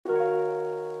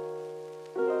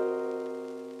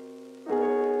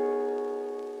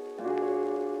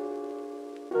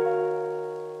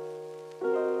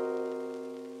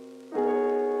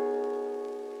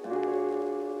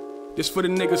This for the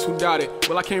niggas who doubt it.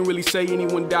 Well, I can't really say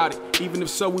anyone doubt it. Even if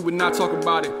so, we would not talk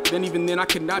about it. Then even then, I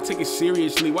could not take it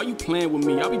seriously. Why you playing with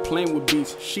me? I be playing with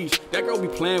beats. Sheesh, that girl be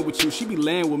playing with you. She be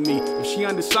laying with me. If she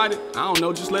undecided, I don't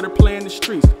know, just let her play in the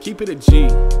streets. Keep it a G. You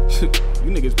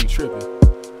niggas be tripping.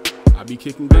 I be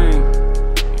kicking game.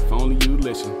 If only you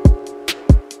listen.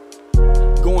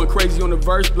 Going crazy on the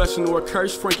verse, blessing or a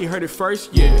curse. Frankie heard it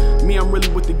first, yeah. Me, I'm really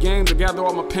with the game to gather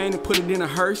all my pain and put it in a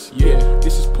hearse, yeah.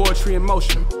 This is poetry in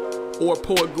motion, or a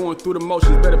poet going through the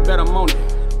motions. Better bet I'm on it.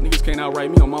 Niggas can't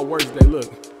outright me on my words today, look.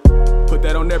 Put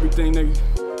that on everything, nigga.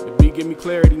 The beat give me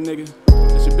clarity, nigga.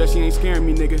 That's your best, you ain't scaring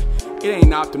me, nigga. It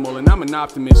ain't optimal, and I'm an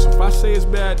optimist. So if I say it's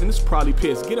bad, then it's probably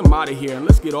pissed. Get him out of here and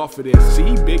let's get off of this. See,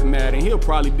 he big mad and he'll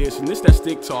probably diss. And this that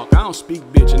stick talk. I don't speak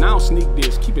bitch and I don't sneak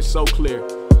this. Keep it so clear.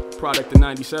 Product of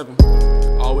 97.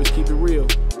 Always keep it real.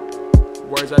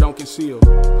 Words I don't conceal.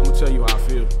 I'm gonna tell you how I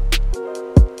feel.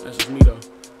 That's just me though.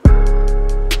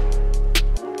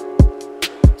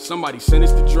 Somebody send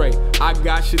us to Dre. I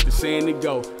got shit to say and to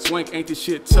go. Swank ain't this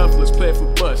shit tough, let's play it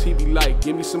for bust. He be like,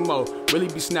 give me some more. Really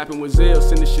be snapping with Zell,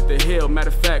 send this shit to hell. Matter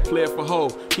of fact, play it for hoe.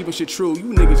 Keeping shit true,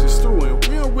 you niggas is through and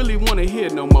we don't really wanna hear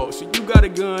no more. So you got a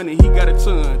gun and he got a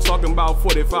ton. Talking about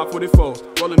 45,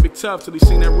 44s. Rolling big tough till he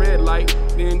seen that red light.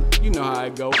 Then you know how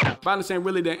it go. Violence ain't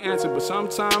really the answer, but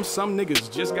sometimes some niggas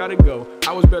just gotta go.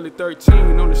 I was barely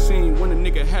 13 on the scene when a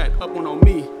nigga had up one on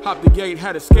me. Hopped the gate,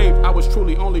 had escaped. I was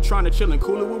truly only trying to chill and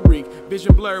cool it with reek.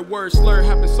 Vision blurred, words slurred,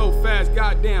 happened so fast,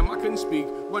 goddamn, I couldn't speak.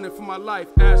 Running for my life,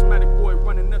 asthmatic boy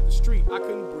running up the street, I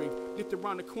couldn't breathe. Dipped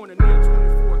around the corner, now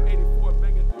 24, 84,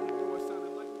 banging on the door,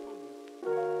 sounding like the police.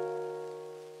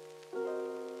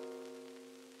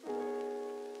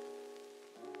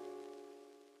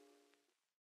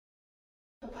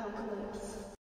 Apocalypse.